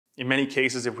In many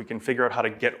cases, if we can figure out how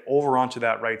to get over onto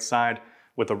that right side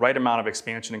with the right amount of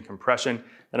expansion and compression,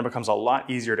 then it becomes a lot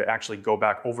easier to actually go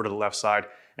back over to the left side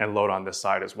and load on this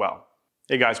side as well.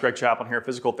 Hey guys, Greg Chaplin here,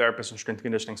 physical therapist and strength and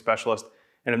conditioning specialist.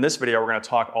 And in this video, we're going to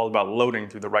talk all about loading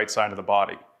through the right side of the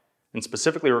body. And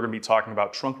specifically, we're going to be talking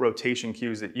about trunk rotation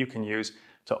cues that you can use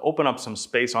to open up some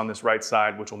space on this right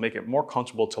side, which will make it more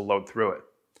comfortable to load through it.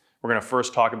 We're going to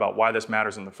first talk about why this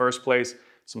matters in the first place,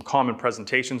 some common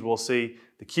presentations we'll see,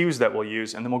 the cues that we'll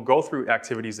use, and then we'll go through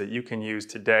activities that you can use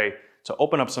today to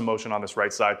open up some motion on this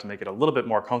right side to make it a little bit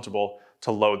more comfortable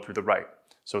to load through the right.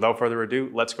 So without further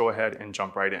ado, let's go ahead and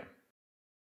jump right in.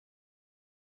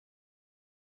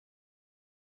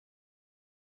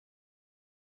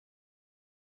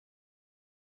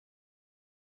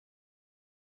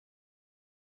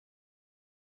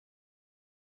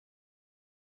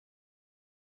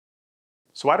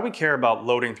 So why do we care about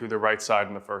loading through the right side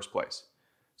in the first place?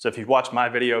 So if you've watched my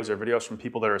videos or videos from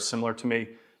people that are similar to me,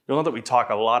 you'll know that we talk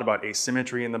a lot about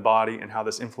asymmetry in the body and how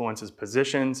this influences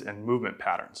positions and movement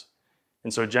patterns.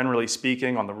 And so generally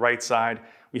speaking, on the right side,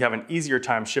 we have an easier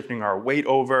time shifting our weight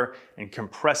over and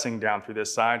compressing down through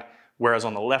this side, whereas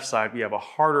on the left side, we have a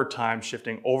harder time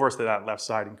shifting over to that left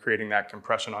side and creating that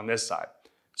compression on this side.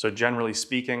 So generally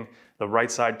speaking, the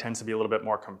right side tends to be a little bit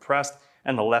more compressed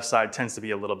and the left side tends to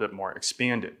be a little bit more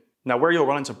expanded. Now, where you'll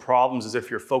run into problems is if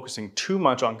you're focusing too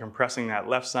much on compressing that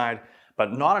left side,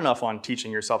 but not enough on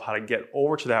teaching yourself how to get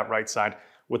over to that right side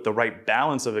with the right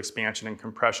balance of expansion and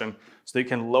compression so that you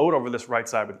can load over this right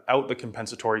side without the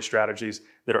compensatory strategies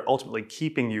that are ultimately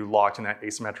keeping you locked in that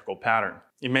asymmetrical pattern.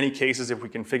 In many cases, if we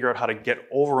can figure out how to get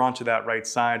over onto that right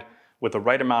side with the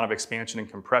right amount of expansion and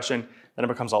compression, then it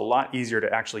becomes a lot easier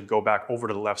to actually go back over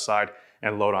to the left side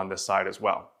and load on this side as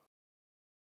well.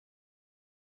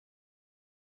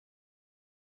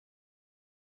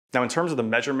 Now, in terms of the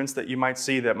measurements that you might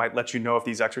see that might let you know if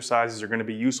these exercises are going to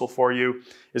be useful for you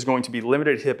is going to be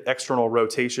limited hip external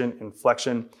rotation and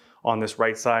flexion on this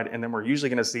right side. And then we're usually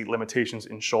going to see limitations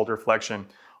in shoulder flexion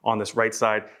on this right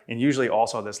side and usually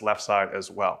also this left side as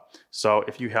well. So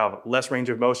if you have less range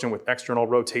of motion with external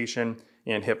rotation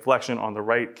and hip flexion on the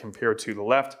right compared to the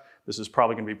left, this is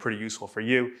probably going to be pretty useful for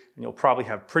you. And you'll probably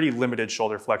have pretty limited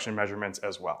shoulder flexion measurements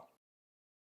as well.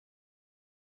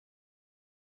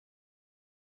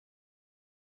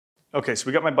 Okay, so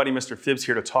we got my buddy Mr. Phibbs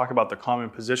here to talk about the common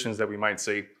positions that we might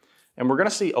see. And we're gonna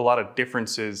see a lot of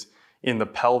differences in the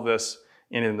pelvis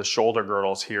and in the shoulder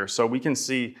girdles here. So we can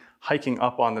see hiking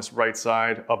up on this right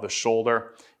side of the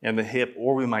shoulder and the hip,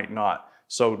 or we might not.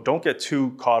 So don't get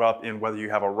too caught up in whether you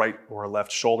have a right or a left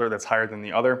shoulder that's higher than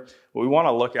the other. What we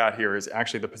wanna look at here is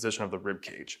actually the position of the rib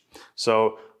cage.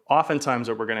 So oftentimes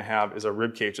what we're gonna have is a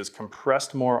rib cage that's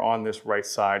compressed more on this right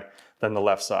side than the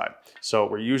left side. So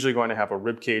we're usually going to have a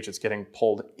rib cage that's getting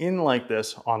pulled in like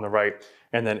this on the right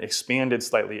and then expanded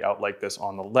slightly out like this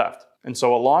on the left. And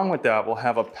so along with that, we'll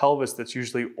have a pelvis that's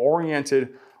usually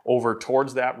oriented over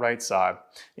towards that right side.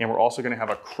 And we're also going to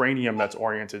have a cranium that's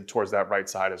oriented towards that right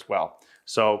side as well.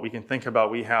 So we can think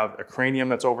about, we have a cranium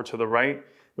that's over to the right,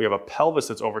 we have a pelvis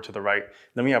that's over to the right,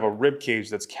 then we have a rib cage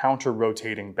that's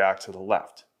counter-rotating back to the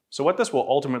left. So what this will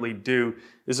ultimately do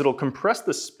is it'll compress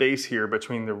the space here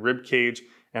between the rib cage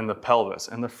and the pelvis.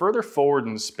 And the further forward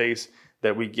in the space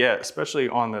that we get, especially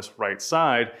on this right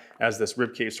side, as this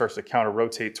rib cage starts to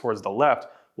counter-rotate towards the left,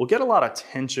 we'll get a lot of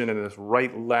tension in this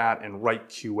right lat and right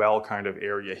QL kind of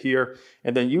area here.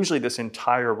 And then usually this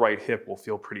entire right hip will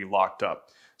feel pretty locked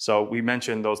up. So we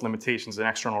mentioned those limitations in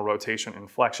external rotation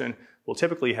and flexion. We'll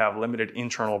typically have limited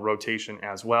internal rotation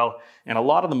as well. And a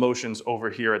lot of the motions over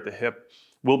here at the hip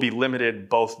will be limited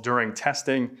both during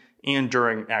testing and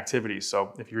during activities.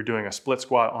 So if you're doing a split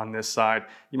squat on this side,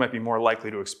 you might be more likely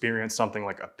to experience something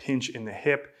like a pinch in the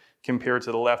hip compared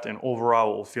to the left, and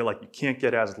overall it will feel like you can't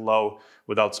get as low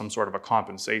without some sort of a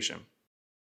compensation.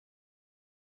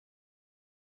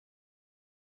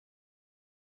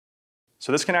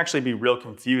 So this can actually be real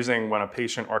confusing when a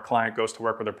patient or client goes to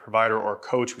work with a provider or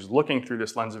coach who's looking through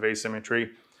this lens of asymmetry,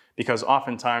 because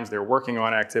oftentimes they're working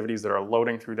on activities that are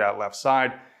loading through that left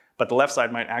side, but the left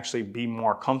side might actually be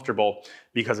more comfortable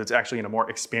because it's actually in a more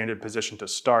expanded position to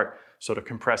start. So to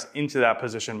compress into that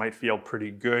position might feel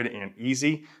pretty good and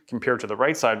easy compared to the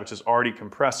right side, which is already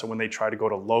compressed. So when they try to go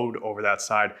to load over that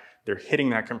side, they're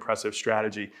hitting that compressive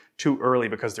strategy too early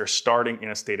because they're starting in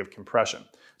a state of compression.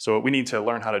 So what we need to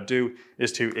learn how to do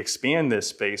is to expand this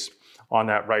space on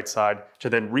that right side to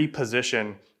then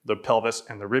reposition the pelvis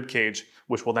and the rib cage,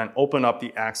 which will then open up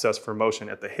the access for motion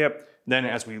at the hip. Then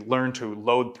as we learn to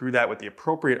load through that with the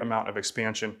appropriate amount of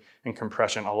expansion and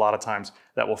compression, a lot of times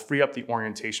that will free up the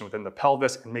orientation within the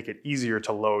pelvis and make it easier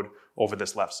to load over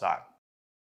this left side.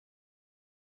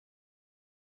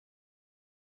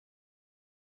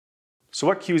 So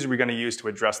what cues are we going to use to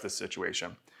address this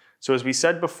situation? So as we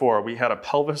said before, we had a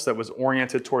pelvis that was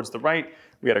oriented towards the right,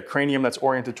 we had a cranium that's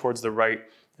oriented towards the right,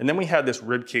 and then we had this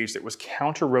rib cage that was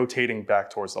counter-rotating back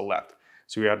towards the left.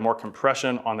 So we had more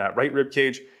compression on that right rib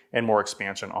cage and more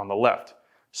expansion on the left.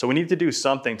 So we need to do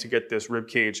something to get this rib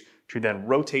cage to then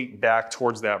rotate back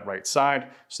towards that right side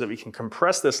so that we can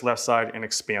compress this left side and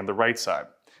expand the right side.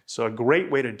 So a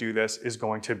great way to do this is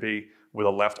going to be with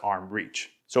a left arm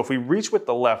reach. So if we reach with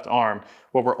the left arm,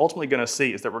 what we're ultimately going to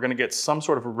see is that we're going to get some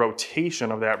sort of a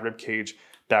rotation of that rib cage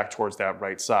back towards that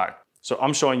right side. So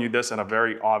I'm showing you this in a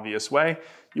very obvious way.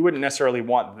 You wouldn't necessarily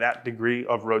want that degree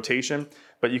of rotation,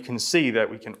 but you can see that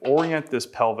we can orient this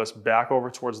pelvis back over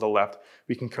towards the left.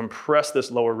 We can compress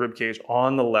this lower rib cage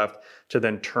on the left to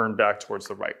then turn back towards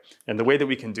the right. And the way that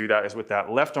we can do that is with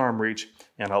that left arm reach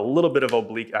and a little bit of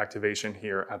oblique activation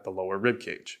here at the lower rib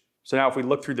cage. So now if we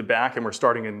look through the back and we're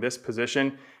starting in this position,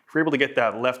 if we're able to get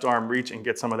that left arm reach and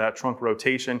get some of that trunk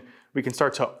rotation, we can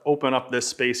start to open up this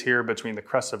space here between the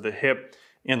crest of the hip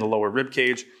and the lower rib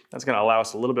cage. That's going to allow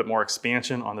us a little bit more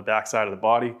expansion on the back side of the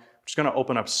body, which is going to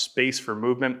open up space for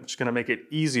movement, which is going to make it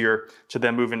easier to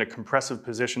then move into compressive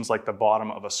positions like the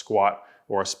bottom of a squat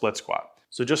or a split squat.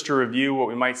 So just to review, what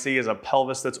we might see is a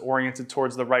pelvis that's oriented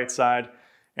towards the right side,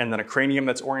 and then a cranium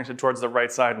that's oriented towards the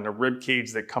right side, and a rib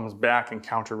cage that comes back and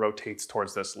counter rotates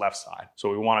towards this left side. So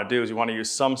what we want to do is we want to use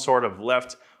some sort of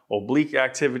left oblique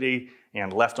activity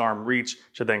and left arm reach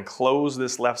to then close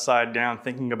this left side down,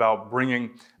 thinking about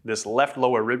bringing this left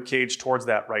lower rib cage towards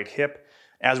that right hip.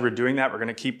 As we're doing that, we're going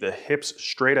to keep the hips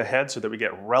straight ahead so that we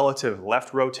get relative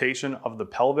left rotation of the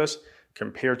pelvis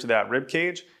compared to that rib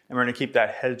cage. And we're going to keep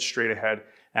that head straight ahead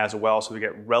as well so we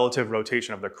get relative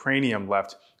rotation of the cranium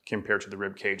left compared to the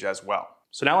rib cage as well.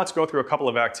 So now let's go through a couple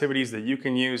of activities that you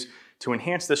can use to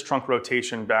enhance this trunk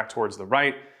rotation back towards the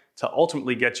right to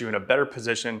ultimately get you in a better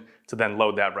position to then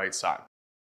load that right side.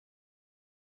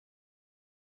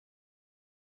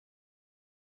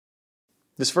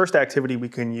 This first activity we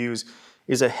can use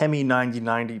is a hemi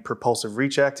 90-90 propulsive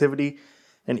reach activity.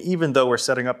 And even though we're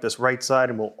setting up this right side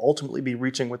and we'll ultimately be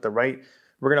reaching with the right,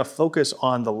 we're going to focus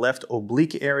on the left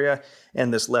oblique area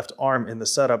and this left arm in the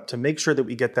setup to make sure that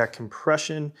we get that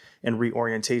compression and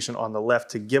reorientation on the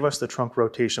left to give us the trunk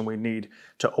rotation we need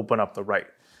to open up the right.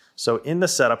 So in the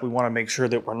setup, we want to make sure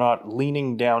that we're not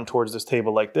leaning down towards this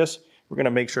table like this. We're going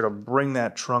to make sure to bring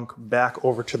that trunk back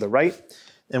over to the right.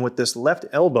 And with this left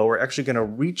elbow, we're actually going to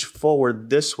reach forward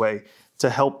this way to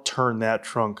help turn that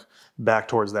trunk back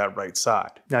towards that right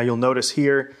side. Now you'll notice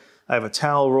here, I have a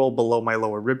towel roll below my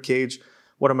lower rib cage.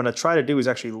 What I'm going to try to do is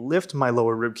actually lift my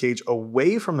lower rib cage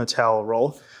away from the towel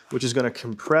roll, which is going to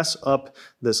compress up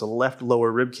this left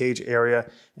lower rib cage area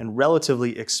and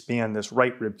relatively expand this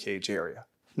right rib cage area.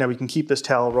 Now we can keep this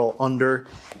towel roll under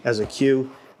as a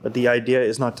cue, but the idea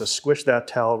is not to squish that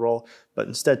towel roll, but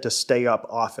instead to stay up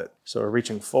off it. So we're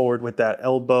reaching forward with that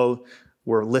elbow,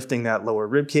 we're lifting that lower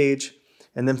rib cage,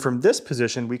 and then from this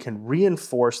position we can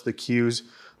reinforce the cues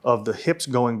of the hips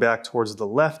going back towards the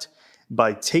left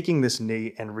by taking this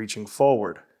knee and reaching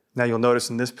forward. Now you'll notice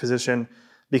in this position,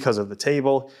 because of the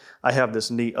table, I have this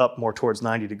knee up more towards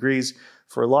 90 degrees.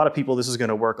 For a lot of people, this is going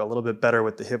to work a little bit better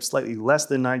with the hips slightly less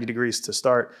than 90 degrees to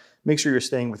start. Make sure you're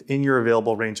staying within your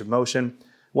available range of motion.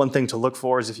 One thing to look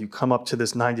for is if you come up to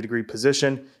this 90-degree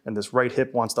position and this right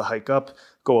hip wants to hike up,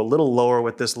 go a little lower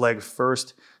with this leg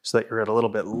first so that you're at a little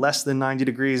bit less than 90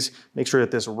 degrees. Make sure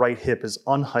that this right hip is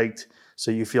unhiked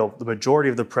so you feel the majority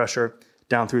of the pressure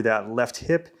down through that left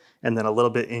hip and then a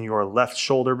little bit in your left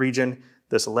shoulder region.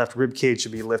 This left rib cage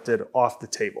should be lifted off the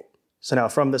table. So now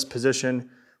from this position,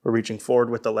 we're reaching forward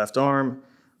with the left arm.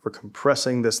 We're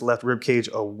compressing this left rib cage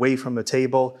away from the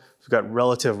table. We've got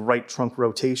relative right trunk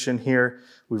rotation here.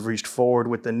 We've reached forward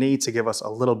with the knee to give us a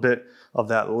little bit of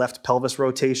that left pelvis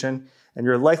rotation. And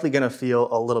you're likely going to feel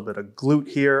a little bit of glute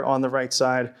here on the right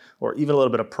side, or even a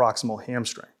little bit of proximal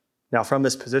hamstring. Now from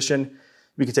this position,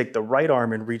 we can take the right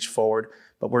arm and reach forward,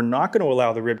 but we're not going to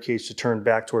allow the rib cage to turn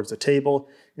back towards the table.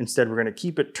 Instead, we're going to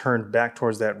keep it turned back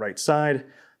towards that right side.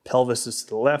 Pelvis is to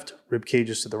the left, rib cage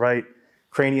is to the right.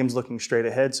 Cranium's looking straight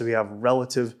ahead, so we have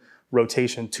relative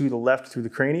rotation to the left through the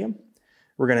cranium.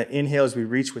 We're going to inhale as we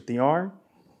reach with the arm,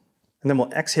 and then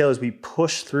we'll exhale as we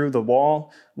push through the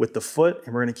wall with the foot,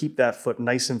 and we're going to keep that foot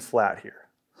nice and flat here.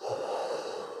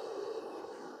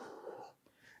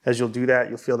 As you'll do that,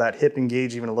 you'll feel that hip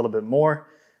engage even a little bit more.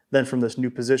 Then from this new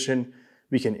position,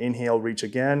 we can inhale, reach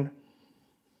again,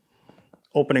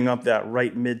 opening up that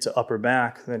right mid to upper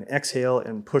back, then exhale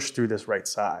and push through this right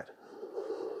side.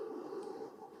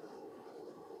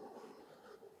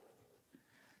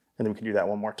 And then we can do that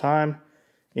one more time.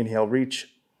 Inhale,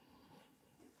 reach,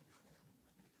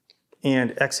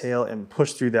 and exhale and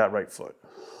push through that right foot.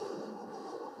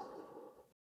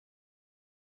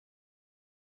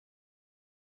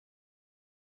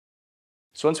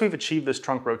 So once we've achieved this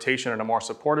trunk rotation in a more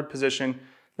supported position,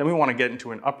 then we want to get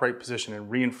into an upright position and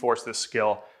reinforce this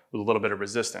skill with a little bit of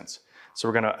resistance. So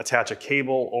we're going to attach a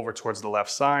cable over towards the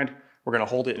left side. We're going to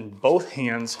hold it in both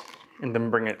hands and then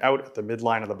bring it out at the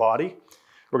midline of the body.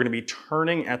 We're going to be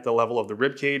turning at the level of the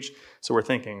rib cage. So we're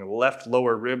thinking left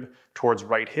lower rib towards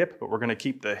right hip, but we're going to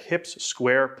keep the hips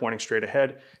square, pointing straight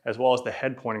ahead, as well as the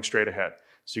head pointing straight ahead.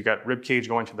 So you've got rib cage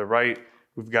going to the right.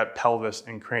 We've got pelvis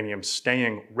and cranium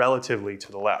staying relatively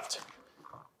to the left.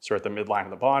 So we're at the midline of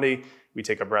the body. We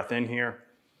take a breath in here.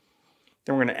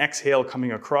 Then we're going to exhale,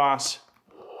 coming across.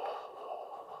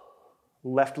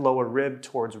 Left lower rib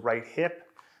towards right hip,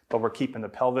 but we're keeping the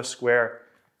pelvis square,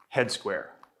 head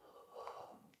square.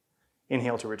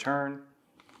 Inhale to return.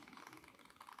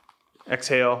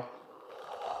 Exhale.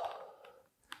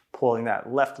 Pulling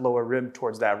that left lower rib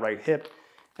towards that right hip.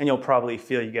 And you'll probably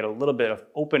feel you get a little bit of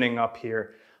opening up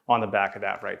here on the back of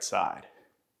that right side.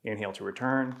 Inhale to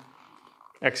return.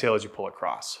 Exhale as you pull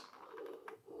across.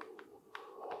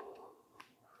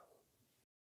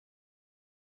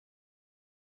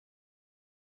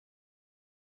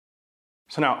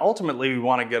 So now ultimately we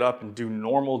want to get up and do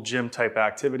normal gym type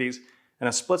activities, and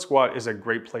a split squat is a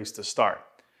great place to start.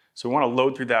 So we want to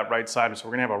load through that right side, so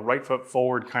we're going to have a right foot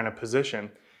forward kind of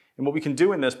position. And what we can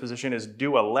do in this position is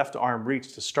do a left arm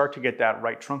reach to start to get that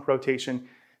right trunk rotation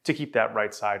to keep that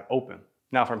right side open.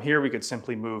 Now from here we could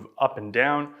simply move up and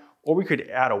down, or we could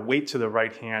add a weight to the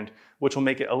right hand, which will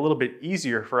make it a little bit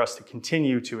easier for us to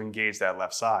continue to engage that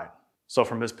left side. So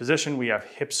from this position we have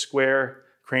hips square,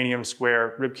 cranium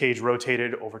square, rib cage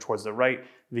rotated over towards the right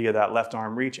via that left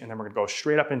arm reach, and then we're going to go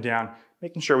straight up and down,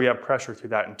 making sure we have pressure through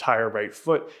that entire right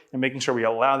foot and making sure we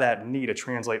allow that knee to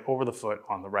translate over the foot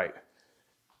on the right.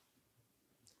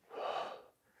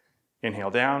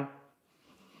 Inhale down,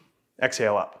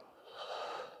 exhale up.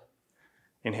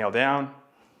 Inhale down,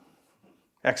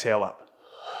 exhale up.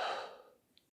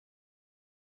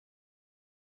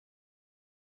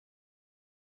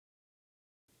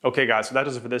 Okay guys, so that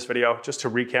does it for this video. Just to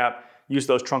recap, use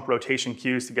those trunk rotation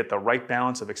cues to get the right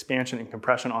balance of expansion and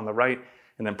compression on the right,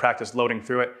 and then practice loading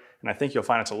through it. And I think you'll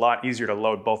find it's a lot easier to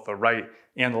load both the right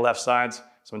and the left sides.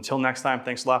 So until next time,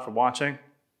 thanks a lot for watching.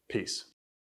 Peace.